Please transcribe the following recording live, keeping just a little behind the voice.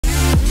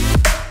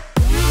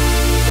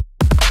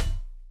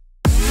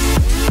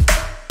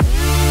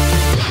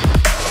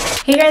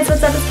Hey guys,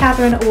 what's up? It's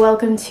Catherine.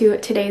 Welcome to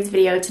today's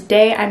video.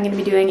 Today I'm going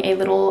to be doing a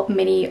little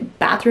mini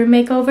bathroom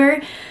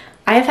makeover.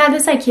 I have had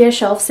this IKEA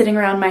shelf sitting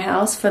around my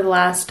house for the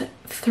last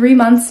 3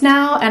 months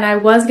now, and I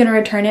was going to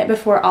return it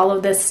before all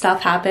of this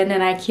stuff happened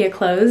and IKEA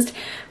closed.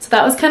 So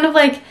that was kind of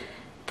like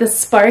the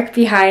spark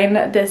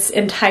behind this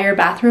entire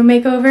bathroom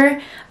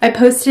makeover. I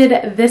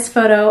posted this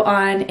photo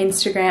on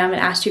Instagram and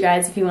asked you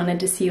guys if you wanted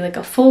to see like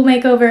a full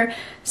makeover.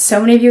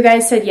 So many of you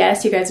guys said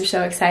yes. You guys are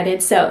so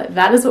excited. So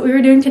that is what we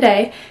were doing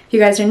today. If you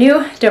guys are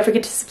new, don't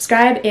forget to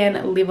subscribe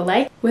and leave a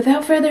like.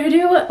 Without further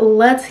ado,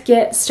 let's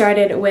get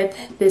started with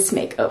this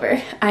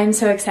makeover. I'm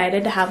so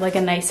excited to have like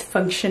a nice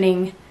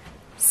functioning,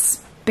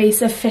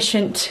 space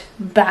efficient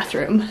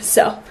bathroom.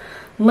 So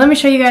let me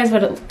show you guys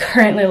what it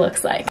currently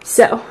looks like.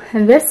 So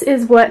this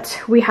is what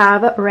we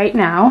have right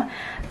now.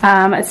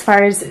 As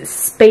far as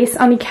space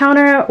on the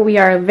counter, we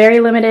are very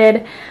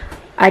limited.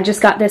 I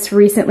just got this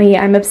recently.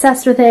 I'm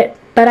obsessed with it,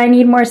 but I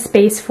need more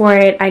space for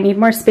it. I need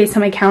more space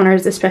on my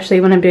counters,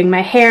 especially when I'm doing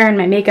my hair and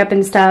my makeup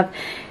and stuff.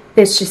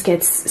 This just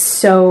gets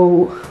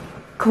so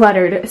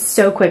cluttered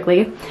so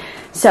quickly.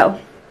 So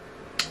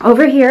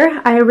over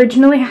here, I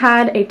originally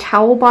had a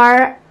towel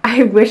bar.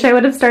 I wish I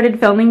would have started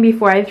filming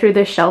before I threw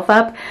this shelf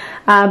up.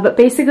 But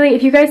basically,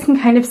 if you guys can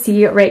kind of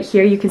see right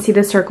here, you can see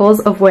the circles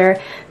of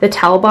where the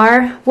towel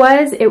bar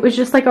was. It was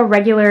just like a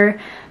regular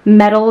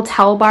metal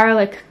towel bar,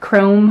 like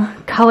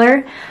chrome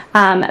color.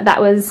 That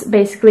was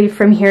basically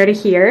from here to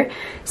here.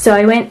 So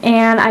I went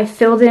and I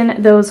filled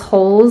in those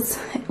holes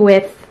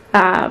with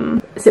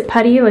is it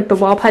putty, like the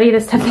wall putty, the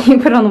stuff that you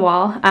put on the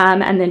wall,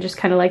 and then just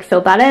kind of like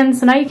filled that in.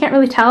 So now you can't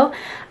really tell.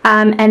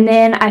 And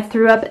then I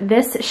threw up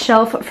this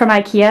shelf from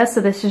IKEA.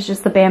 So this is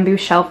just the bamboo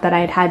shelf that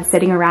I had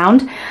sitting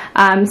around.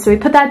 So we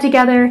put that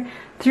together,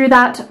 threw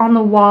that on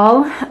the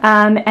wall,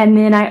 and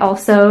then I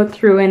also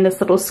threw in this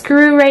little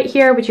screw right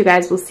here, which you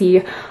guys will see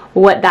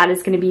what that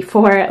is going to be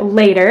for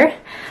later.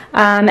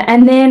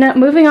 And then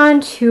moving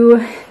on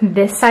to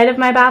this side of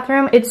my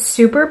bathroom, it's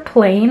super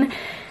plain,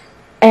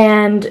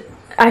 and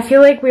I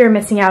feel like we are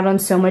missing out on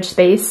so much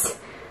space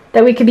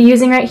that we could be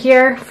using right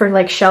here for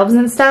like shelves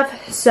and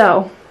stuff.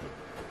 So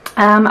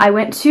I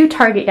went to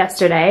Target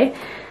yesterday.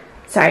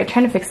 Sorry,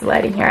 trying to fix the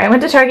lighting here. I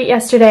went to Target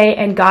yesterday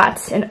and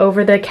got an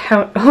over the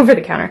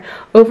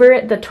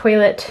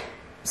toilet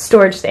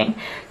storage thing.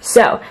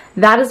 So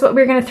that is what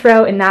we're going to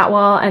throw in that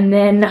wall, and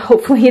then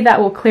hopefully that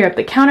will clear up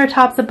the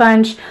countertops a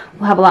bunch.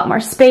 We'll have a lot more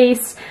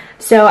space.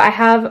 So I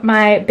have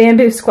my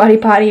bamboo squatty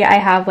potty. I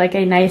have like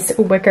a nice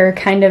wicker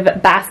kind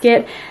of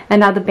basket,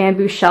 and now the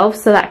bamboo shelf.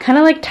 So that kind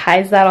of like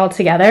ties that all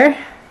together.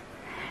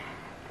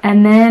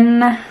 And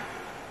then,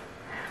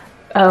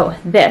 oh,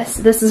 this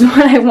is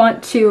what I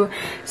want to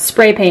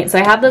spray paint. So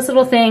I have this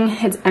little thing.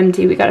 It's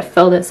empty. We got to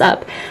fill this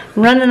up.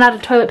 I'm running out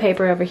of toilet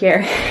paper over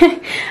here.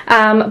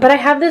 But I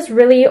have this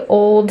really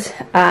old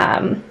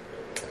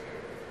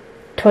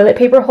toilet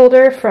paper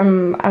holder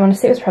from, I want to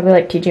say it was probably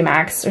like TJ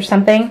Maxx or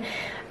something.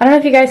 I don't know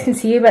if you guys can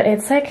see, but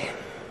it's like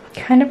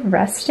kind of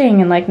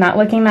rusting and like not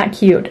looking that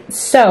cute.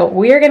 So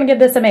we are going to give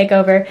this a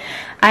makeover.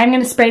 I'm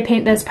going to spray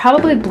paint this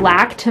probably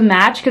black to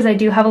match, because I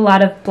do have a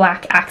lot of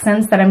black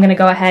accents that I'm going to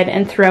go ahead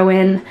and throw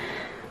in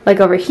like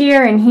over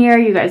here and here.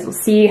 You guys will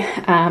see.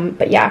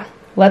 But yeah,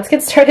 let's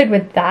get started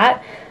with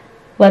that.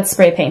 Let's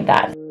spray paint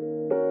that.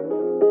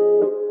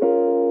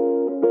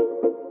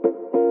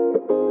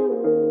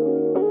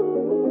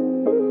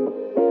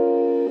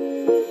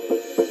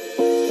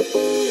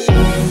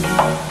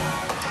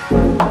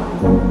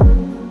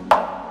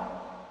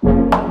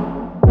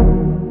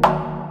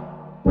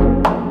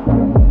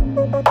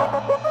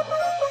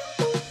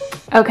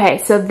 Okay,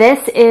 so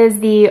this is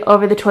the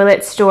over the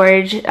toilet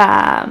storage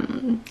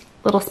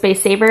little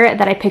space saver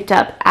that I picked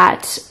up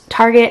at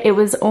Target. It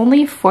was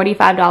only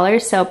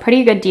 $45, so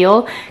pretty good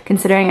deal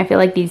considering I feel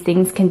like these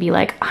things can be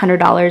like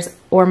 $100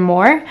 or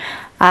more.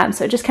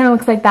 So it just kind of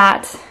looks like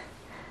that.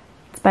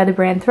 It's by the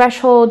brand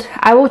Threshold.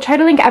 I will try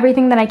to link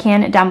everything that I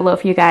can down below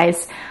for you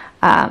guys.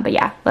 But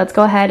yeah, let's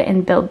go ahead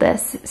and build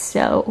this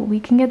so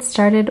we can get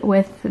started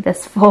with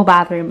this full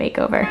bathroom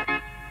makeover.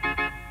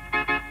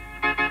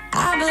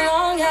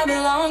 I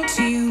belong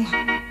to you.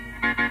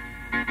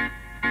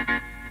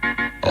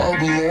 I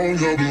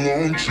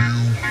belong to you.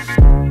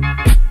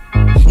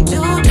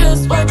 Do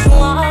just what you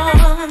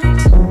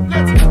want.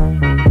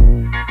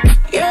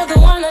 You're the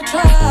one I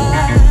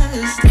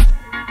trust,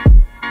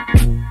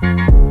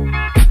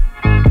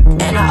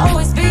 and I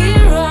always be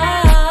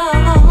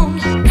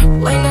around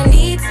when I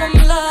need some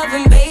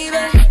loving,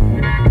 baby.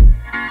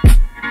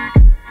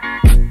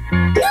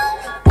 No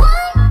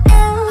one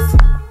else.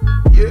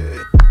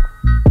 Yeah.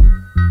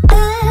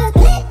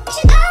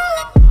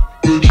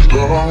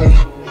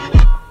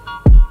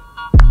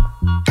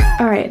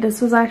 Alright,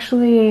 this was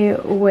actually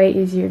way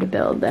easier to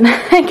build than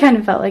I kind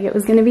of felt like it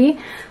was going to be.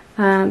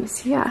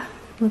 So yeah,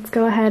 let's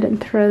go ahead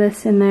and throw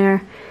this in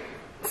there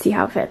and see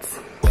how it fits.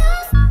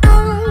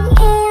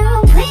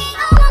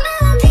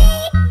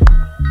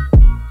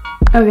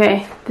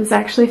 Okay, this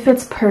actually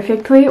fits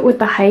perfectly with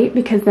the height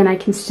because then I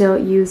can still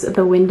use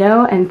the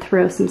window and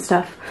throw some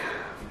stuff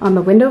on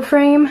the window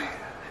frame.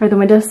 or the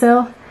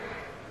windowsill.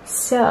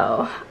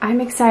 So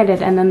I'm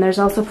excited. And then there's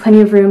also plenty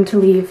of room to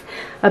leave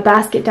a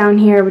basket down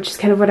here, which is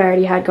kind of what I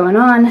already had going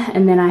on.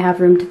 And then I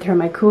have room to throw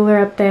my cooler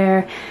up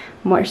there,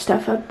 more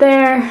stuff up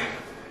there.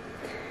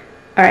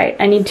 All right,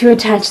 I need to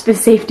attach the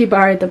safety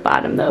bar at the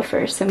bottom though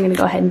first, so I'm gonna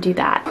go ahead and do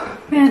that.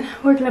 Man,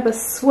 working up a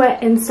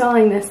sweat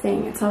installing this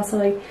thing. It's also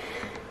like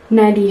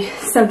 90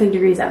 something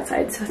degrees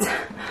outside, so it's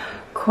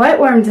quite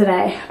warm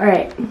today. All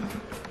right,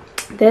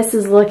 this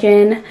is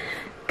looking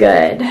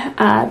good.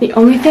 The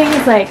only thing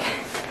is like,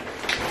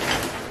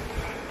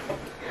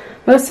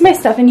 most of my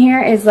stuff in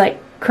here is like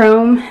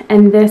chrome,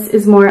 and this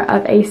is more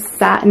of a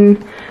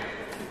satin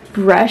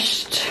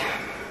brushed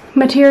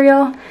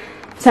material.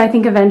 So I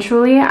think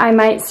eventually I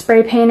might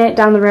spray paint it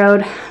down the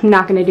road. I'm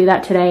not going to do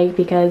that today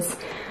because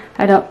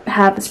I don't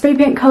have the spray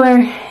paint color,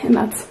 and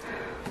that's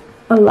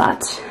a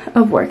lot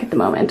of work at the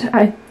moment.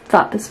 I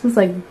thought this was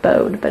like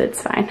bowed, but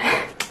it's fine.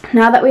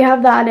 Now that we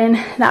have that in,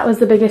 that was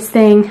the biggest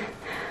thing.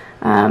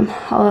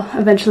 I'll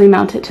eventually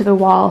mount it to the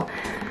wall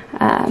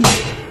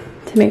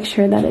to make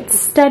sure that it's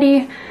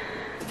steady.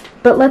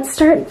 But let's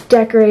start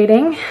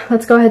decorating.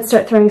 Let's go ahead and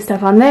start throwing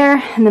stuff on there,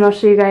 and then I'll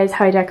show you guys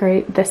how I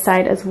decorate this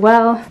side as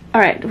well. All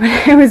right, when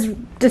I was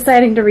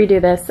deciding to redo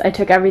this, I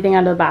took everything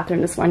out of the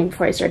bathroom this morning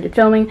before I started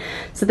filming.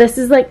 So this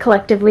is like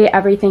collectively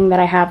everything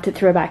that I have to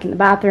throw back in the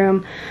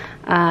bathroom.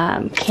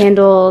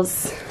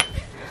 Candles,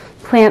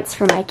 plants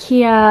from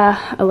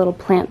IKEA, a little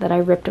plant that I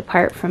ripped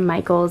apart from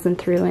Michael's and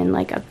threw in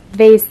like a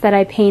vase that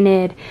I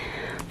painted.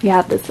 We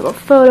have this little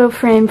photo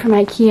frame from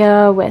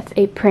IKEA with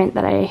a print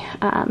that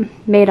I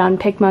made on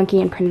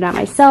PicMonkey and printed out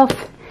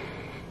myself.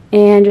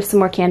 And just some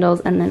more candles,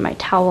 and then my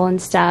towel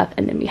and stuff.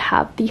 And then we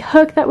have the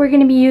hook that we're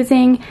going to be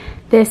using.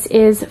 This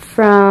is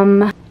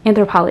from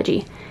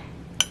Anthropologie.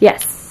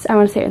 Yes, I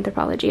want to say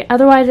Anthropologie.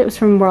 Otherwise, it was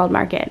from World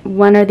Market.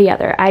 One or the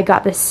other. I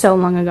got this so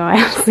long ago,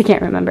 I honestly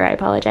can't remember. I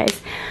apologize.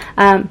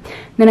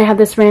 Then I have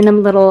this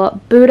random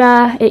little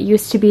Buddha. It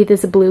used to be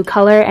this blue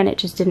color, and it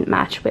just didn't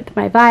match with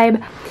my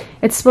vibe.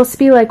 It's supposed to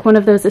be like one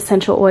of those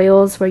essential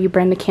oils where you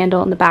burn the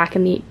candle in the back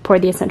and pour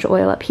the essential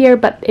oil up here,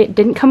 but it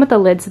didn't come with a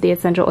lid, so the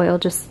essential oil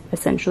just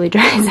essentially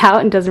dries out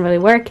and doesn't really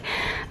work.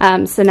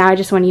 So now I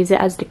just want to use it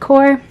as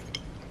decor.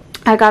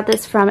 I got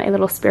this from a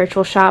little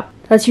spiritual shop.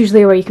 That's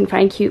usually where you can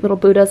find cute little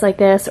Buddhas like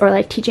this, or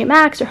like TJ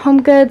Maxx or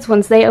Home Goods.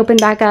 Once they open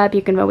back up,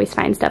 you can always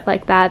find stuff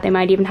like that. They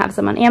might even have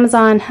some on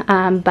Amazon,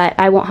 but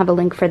I won't have a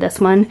link for this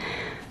one.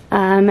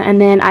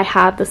 And then I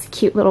have this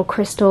cute little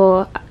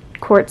crystal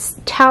quartz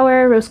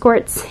tower, rose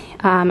quartz.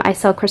 I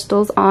sell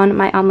crystals on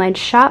my online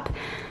shop.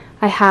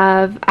 I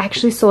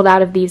actually sold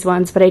out of these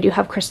ones, but I do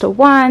have crystal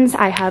wands.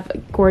 I have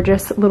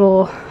gorgeous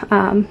little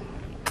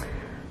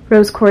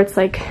rose quartz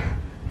like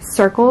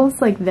circles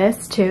like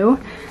this too.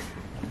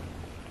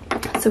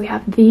 So we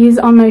have these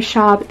on my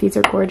shop. These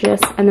are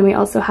gorgeous. And then we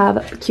also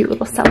have cute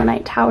little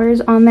selenite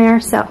towers on there.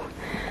 So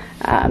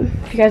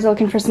if you guys are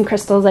looking for some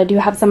crystals, I do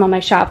have some on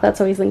my shop.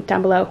 That's always linked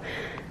down below.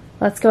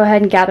 Let's go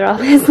ahead and gather all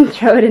this and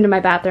throw it into my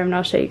bathroom, and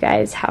I'll show you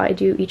guys how I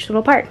do each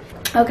little part.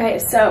 Okay,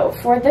 so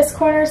for this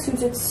corner,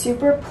 since it's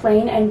super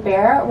plain and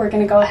bare, we're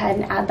gonna go ahead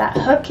and add that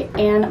hook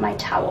and my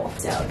towel.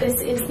 So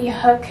this is the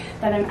hook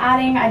that I'm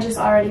adding. I just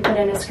already put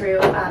in a screw.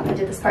 I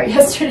did this part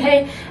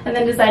yesterday and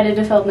then decided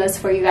to film this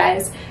for you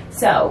guys.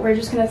 So we're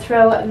just gonna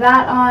throw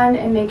that on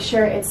and make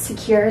sure it's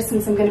secure,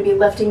 since I'm gonna be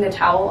lifting the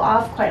towel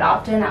off quite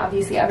often,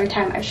 obviously every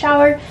time I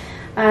shower.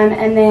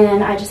 And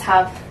then I just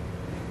have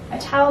a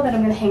towel that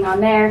I'm gonna hang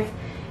on there.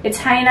 It's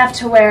high enough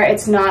to where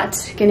it's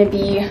not gonna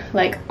be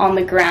like on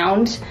the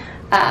ground.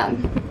 I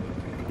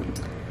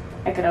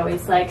could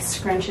always like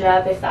scrunch it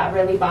up if that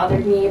really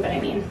bothered me, but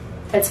I mean,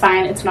 it's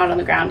fine. It's not on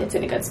the ground. It's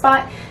in a good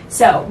spot.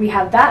 So we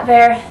have that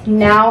there.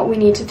 Now we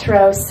need to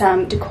throw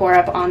some decor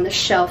up on the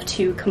shelf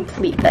to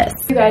complete this.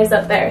 You guys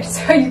up there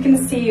so you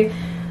can see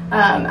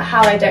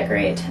how I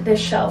decorate this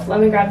shelf. Let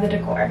me grab the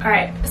decor. All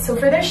right, so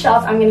for this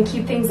shelf, I'm gonna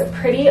keep things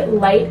pretty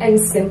light and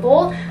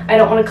simple. I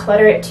don't wanna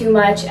clutter it too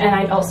much, and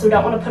I also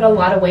don't wanna put a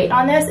lot of weight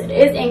on this. It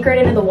is anchored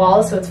into the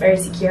wall, so it's very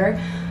secure,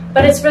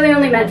 but it's really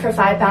only meant for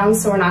 5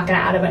 pounds, so we're not gonna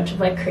add a bunch of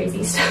like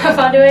crazy stuff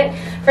onto it.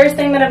 First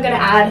thing that I'm gonna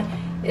add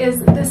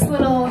is this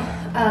little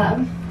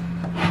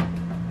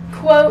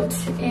quote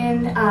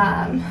in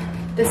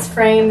this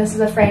frame. This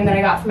is a frame that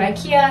I got from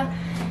IKEA,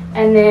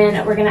 and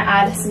then we're gonna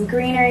add some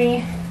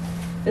greenery.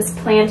 This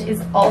plant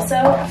is also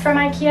from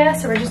IKEA,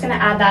 so we're just gonna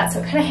add that so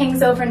it kind of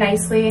hangs over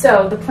nicely.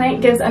 So the plant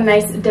gives a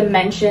nice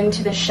dimension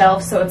to the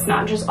shelf, so it's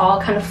not just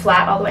all kind of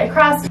flat all the way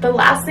across. The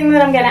last thing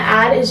that I'm gonna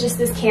add is just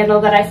this candle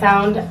that I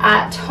found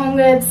at Home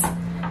Goods.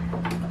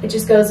 It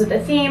just goes with the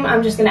theme.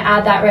 I'm just gonna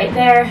add that right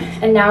there.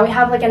 And now we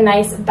have like a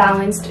nice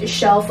balanced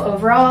shelf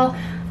overall.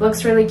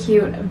 Looks really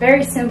cute,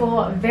 very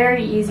simple,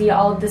 very easy.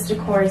 All of this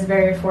decor is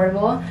very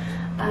affordable.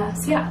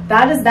 So yeah,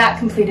 that is that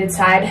completed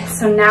side.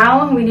 So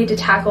now we need to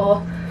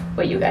tackle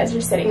what you guys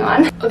are sitting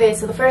on. Okay,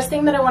 so the first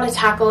thing that I want to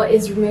tackle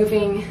is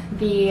removing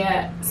the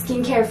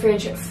skincare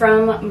fridge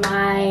from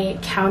my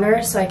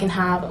counter so I can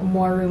have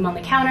more room on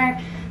the counter.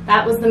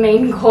 That was the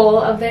main goal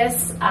of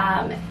this.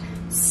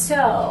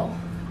 So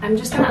I'm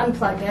just gonna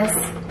unplug this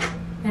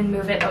and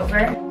move it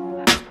over.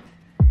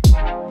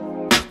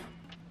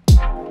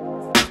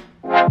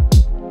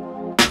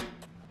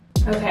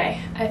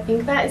 Okay, I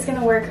think that is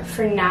gonna work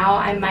for now.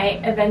 I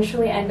might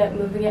eventually end up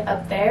moving it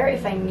up there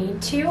if I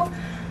need to.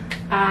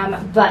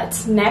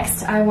 But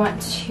next I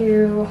want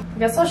to, I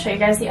guess I'll show you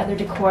guys the other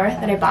decor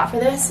that I bought for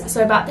this.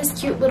 So I bought this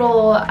cute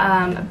little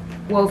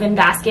woven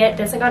basket.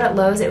 This I got at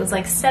Lowe's. It was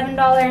like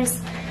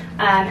 $7.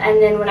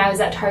 And then when I was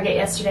at Target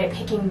yesterday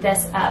picking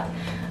this up,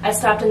 I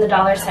stopped in the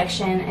dollar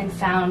section and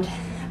found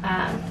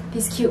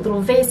these cute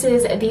little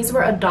vases. These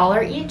were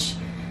 $1 each.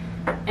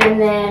 And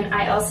then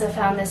I also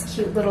found this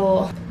cute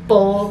little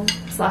bowl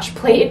slash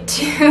plate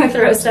to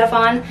throw stuff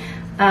on.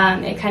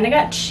 It kind of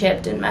got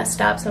chipped and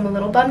messed up, so I'm a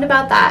little bummed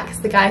about that because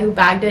the guy who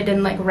bagged it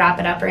didn't like wrap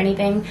it up or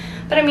anything.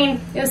 But I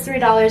mean, it was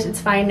 $3, it's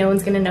fine, no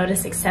one's gonna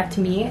notice except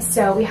me.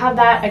 So we have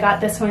that. I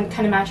got this one,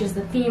 kind of matches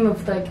the theme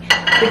of like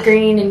the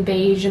green and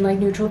beige and like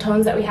neutral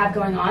tones that we have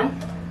going on.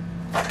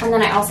 And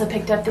then I also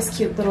picked up this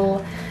cute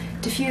little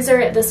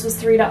diffuser. This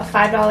was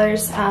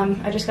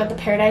 $5. I just got the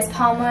Paradise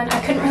Palm one.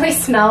 I couldn't really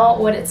smell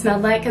what it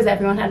smelled like because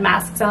everyone had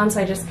masks on, so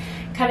I just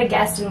kind of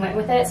guessed and went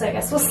with it. So I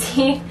guess we'll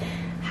see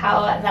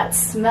how that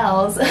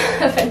smells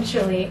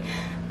eventually.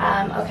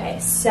 Okay,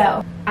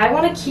 so I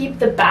want to keep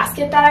the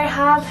basket that I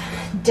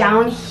have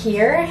down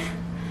here.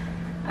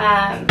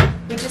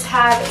 We just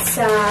have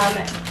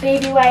some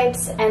baby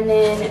wipes and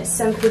then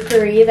some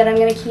potpourri that I'm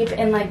going to keep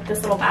in like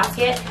this little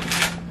basket.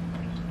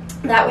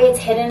 That way it's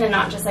hidden and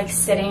not just like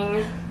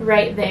sitting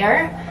right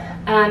there.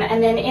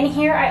 And then in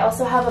here I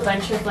also have a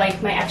bunch of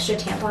like my extra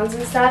tampons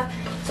and stuff.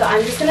 So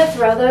I'm just going to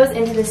throw those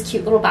into this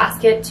cute little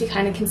basket to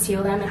kind of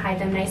conceal them and hide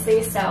them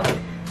nicely. So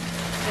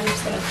I'm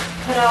just going to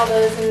put all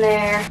those in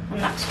there. I'm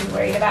not too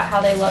worried about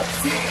how they look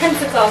since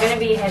it's all going to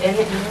be hidden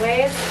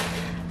anyways.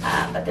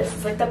 But this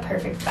is like the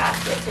perfect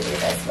basket to do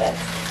this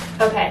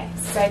with. Okay,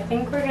 so I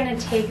think we're going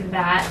to take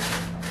that.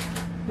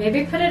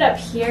 Maybe put it up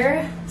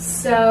here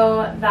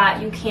so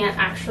that you can't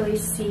actually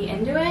see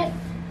into it.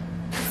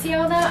 See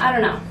all that? I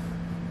don't know.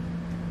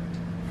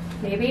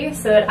 Maybe,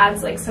 so it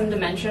adds like some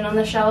dimension on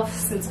the shelf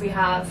since we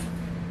have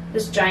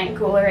this giant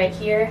cooler right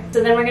here.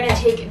 So then we're gonna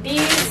take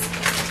these,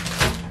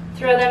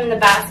 throw them in the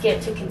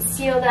basket to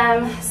conceal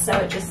them so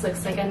it just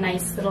looks like a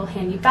nice little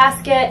handy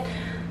basket.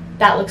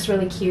 That looks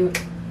really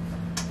cute.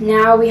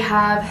 Now we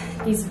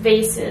have these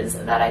vases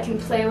that I can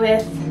play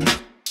with.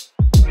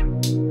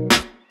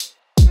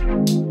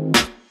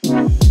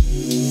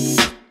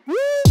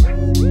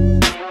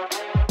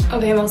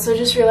 Okay, I'm also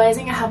just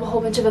realizing I have a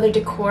whole bunch of other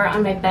decor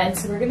on my bed,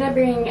 so we're gonna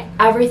bring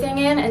everything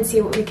in and see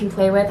what we can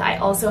play with. I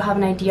also have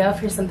an idea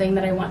for something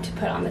that I want to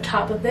put on the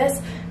top of this,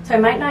 so I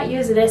might not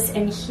use this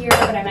in here,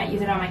 but I might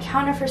use it on my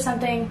counter for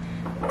something.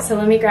 So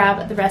let me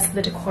grab the rest of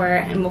the decor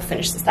and we'll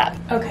finish this up.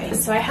 Okay,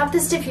 so I have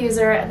this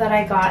diffuser that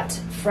I got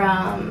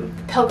from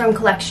the Pilgrim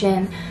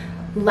collection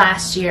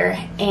last year,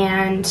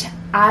 and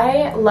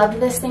I loved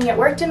this thing. It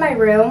worked in my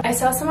room. I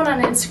saw someone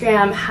on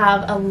Instagram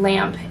have a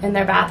lamp in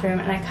their bathroom,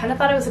 and I kind of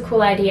thought it was a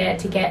cool idea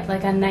to get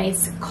like a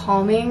nice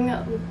calming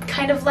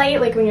kind of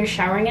light, like when you're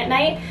showering at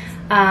night.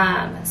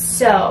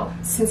 So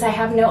since I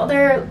have no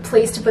other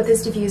place to put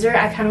this diffuser,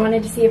 I kind of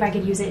wanted to see if I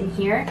could use it in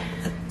here.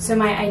 So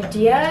my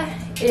idea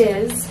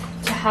is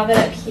to have it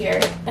up here,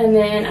 and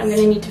then I'm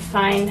gonna need to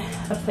find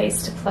a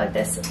place to plug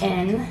this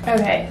in.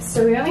 Okay,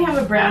 so we only have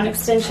a brown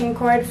extension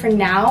cord for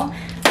now.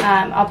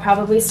 I'll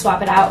probably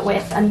swap it out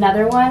with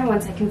another one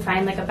once I can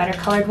find like a better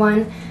colored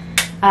one.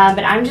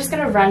 But I'm just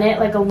gonna run it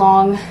like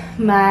along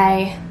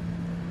my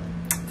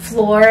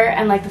floor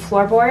and like the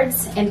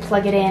floorboards and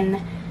plug it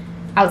in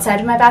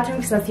outside of my bathroom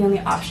because that's the only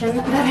option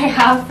that I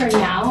have for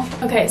now.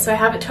 Okay, so I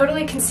have it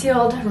totally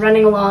concealed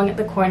running along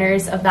the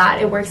corners of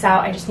that. It works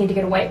out. I just need to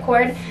get a white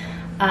cord.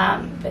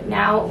 But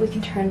now we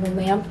can turn the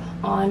lamp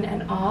on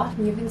and off.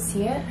 You can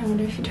see it. I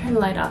wonder if you turn the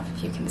light off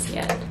if you can see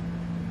it.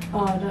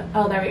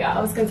 Oh, there we go.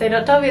 I was gonna say,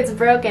 don't tell me it's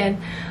broken.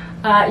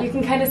 You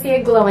can kind of see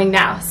it glowing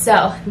now.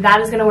 So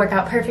that is gonna work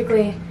out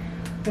perfectly.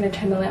 I'm gonna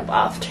turn the lamp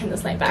off, turn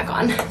this light back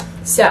on.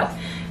 So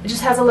it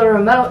just has a little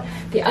remote.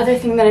 The other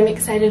thing that I'm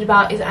excited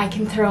about is I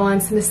can throw on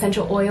some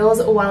essential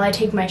oils while I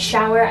take my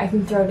shower. I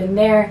can throw it in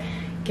there,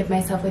 give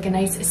myself like a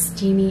nice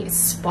steamy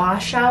spa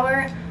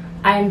shower.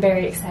 I am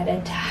very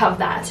excited to have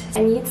that.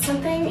 I need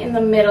something in the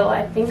middle.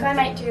 I think I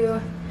might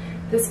do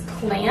this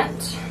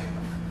plant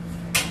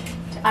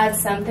to add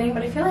something,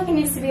 but I feel like it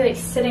needs to be like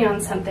sitting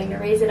on something to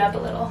raise it up a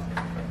little.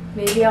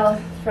 Maybe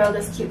I'll throw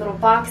this cute little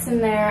box in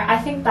there. I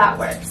think that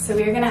works. So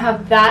we're gonna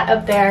have that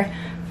up there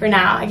for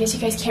now. I guess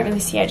you guys can't really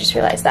see, I just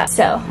realized that.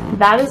 So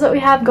that is what we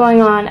have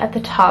going on at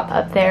the top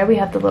up there. We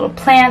have the little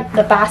plant,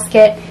 the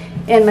basket,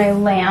 and my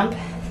lamp.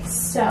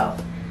 So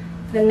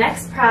the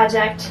next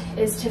project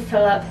is to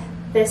fill up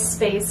this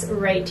space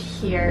right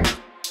here.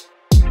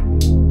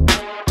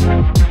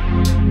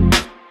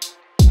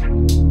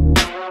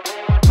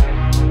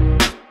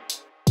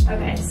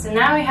 Okay, so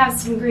now we have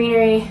some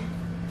greenery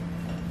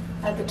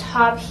at the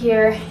top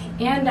here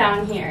and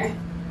down here.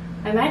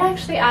 I might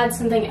actually add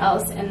something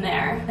else in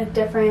there, a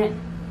different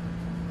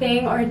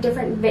thing or a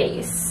different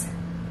vase.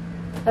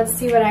 let's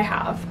see what I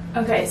have.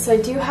 Okay, so I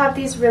do have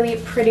these really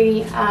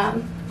pretty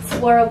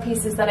floral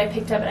pieces that I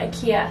picked up at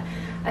IKEA.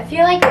 I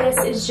feel like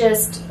this is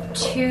just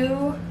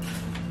too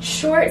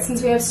short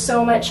since we have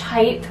so much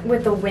height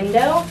with the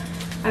window.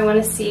 I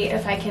want to see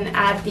if I can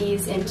add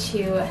these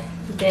into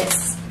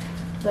this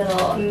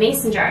little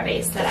mason jar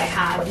vase that I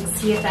have and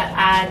see if that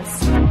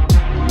adds.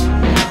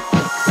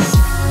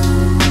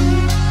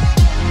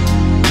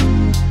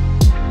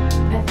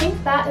 I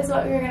think that is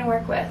what we were going to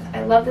work with.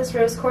 I love this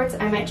rose quartz.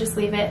 I might just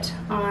leave it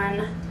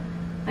on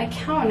my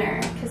counter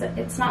because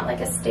it's not like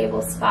a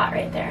stable spot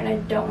right there and I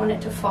don't want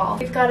it to fall.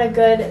 We've got a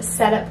good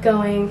setup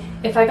going.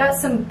 If I got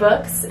some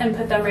books and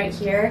put them right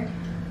here,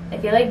 I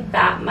feel like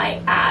that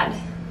might add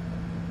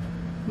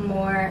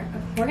more.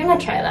 We're gonna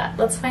try that.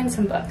 Let's find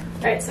some book.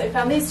 Alright, so I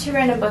found these two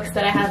random books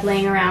that I had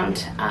laying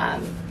around.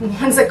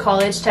 One's a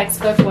college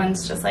textbook,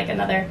 one's just like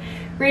another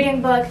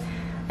reading book.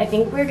 I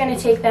think we're gonna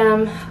take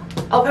them.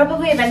 I'll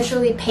probably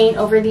eventually paint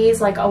over these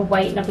like a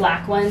white and a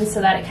black one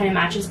so that it kind of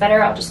matches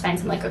better. I'll just find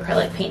some like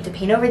acrylic paint to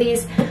paint over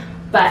these.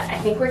 But I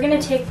think we're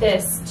gonna take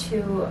this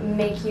to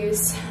make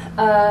use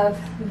of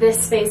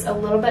this space a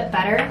little bit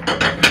better,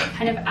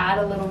 kind of add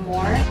a little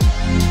more.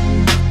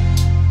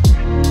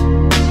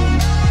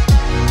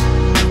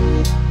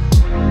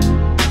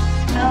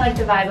 I like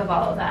the vibe of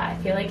all of that. I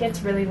feel like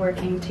it's really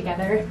working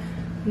together,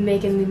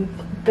 making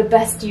the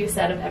best use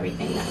out of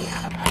everything that we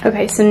have.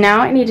 Okay, so now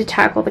I need to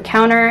tackle the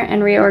counter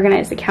and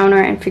reorganize the counter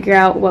and figure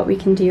out what we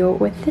can do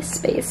with this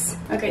space.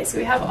 Okay, so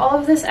we have all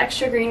of this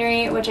extra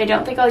greenery, which I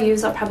don't think I'll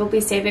use. I'll probably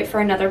save it for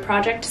another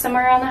project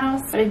somewhere around the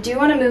house. But I do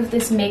want to move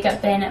this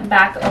makeup bin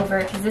back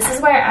over because this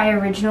is where I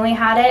originally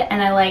had it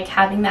and I like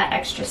having that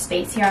extra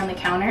space here on the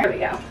counter. There we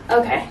go.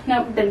 Okay,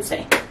 nope, didn't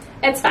stay.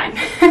 It's fine.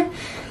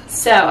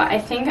 So I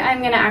think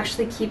I'm gonna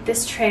actually keep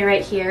this tray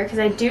right here because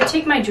I do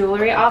take my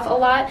jewelry off a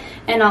lot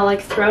and I'll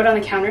like throw it on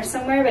the counter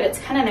somewhere, but it's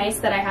kind of nice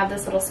that I have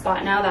this little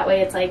spot now. That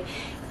way it's like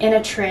in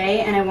a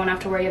tray and I won't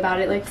have to worry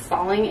about it like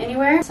falling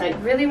anywhere. So I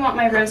really want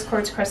my rose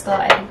quartz crystal.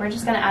 I think we're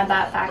just gonna add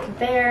that back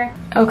there.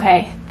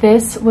 Okay,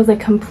 this was a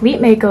complete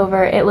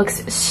makeover. It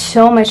looks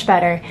so much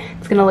better.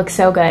 It's gonna look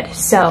so good.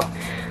 So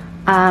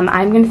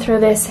I'm gonna throw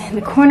this in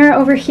the corner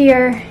over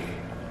here.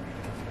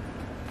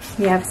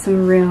 We have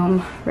some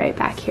room right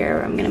back here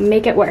where I'm gonna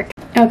make it work.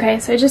 Okay,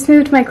 so I just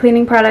moved my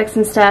cleaning products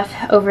and stuff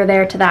over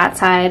there to that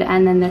side,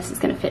 and then this is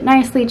gonna fit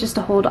nicely just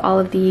to hold all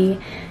of the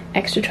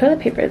extra toilet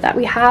paper that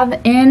we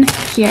have in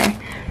here.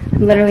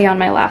 I'm literally on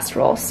my last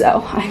roll,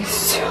 so I'm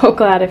so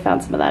glad I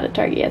found some of that at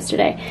Target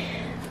yesterday.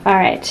 All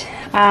right,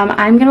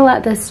 I'm gonna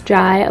let this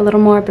dry a little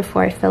more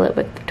before I fill it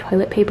with the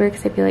toilet paper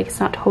because I feel like it's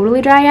not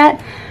totally dry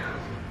yet.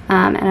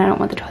 And I don't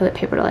want the toilet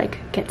paper to like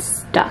get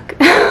stuck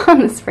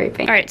on the spray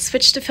paint. All right,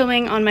 switch to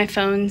filming on my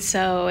phone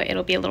so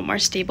it'll be a little more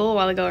stable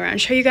while I go around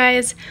and show you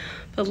guys.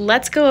 But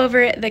let's go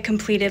over the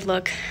completed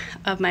look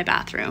of my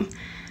bathroom.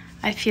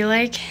 I feel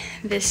like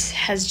this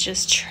has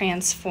just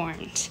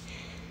transformed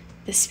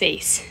the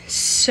space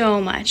so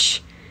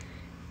much.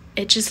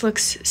 It just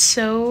looks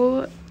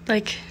so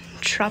like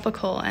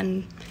tropical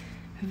and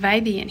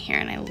vibey in here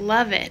and I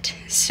love it.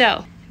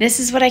 So this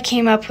is what I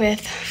came up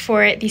with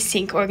for the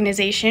sink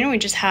organization. We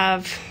just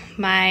have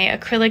my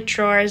acrylic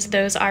drawers.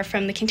 Those are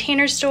from the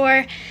Container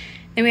Store.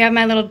 Then we have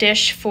my little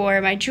dish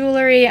for my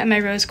jewelry and my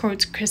rose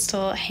quartz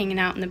crystal hanging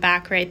out in the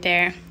back right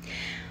there.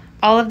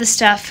 All of the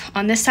stuff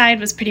on this side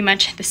was pretty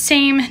much the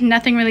same.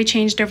 Nothing really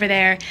changed over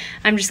there.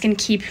 I'm just gonna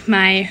keep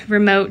my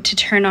remote to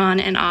turn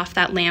on and off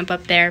that lamp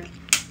up there.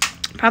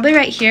 Probably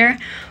right here,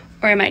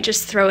 or I might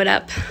just throw it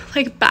up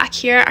like back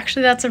here.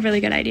 Actually, that's a really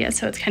good idea.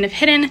 So it's kind of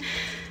hidden.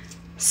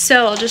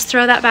 So I'll just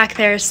throw that back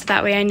there so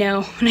that way I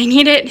know when I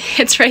need it,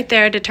 it's right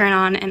there to turn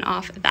on and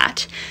off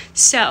that.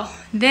 So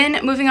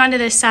then moving on to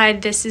this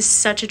side, this is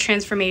such a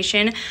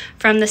transformation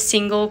from the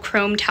single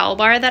chrome towel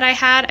bar that I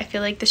had. I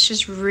feel like this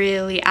just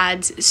really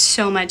adds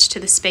so much to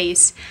the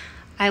space.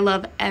 I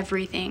love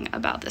everything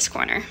about this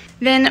corner.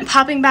 Then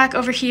popping back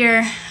over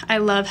here, I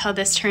love how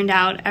this turned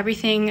out.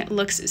 Everything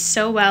looks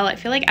so well. I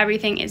feel like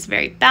everything is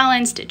very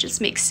balanced. It just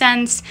makes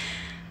sense.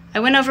 I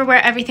went over where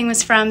everything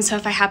was from, so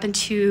if I happen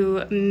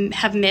to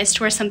have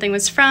missed where something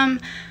was from,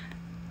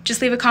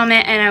 just leave a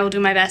comment and I will do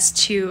my best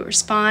to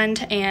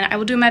respond, and I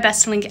will do my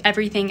best to link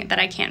everything that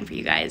I can for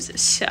you guys.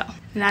 So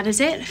that is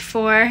it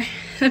for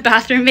the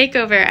bathroom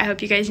makeover. I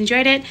hope you guys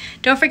enjoyed it.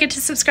 Don't forget to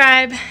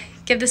subscribe,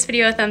 give this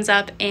video a thumbs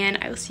up, and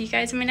I will see you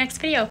guys in my next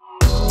video.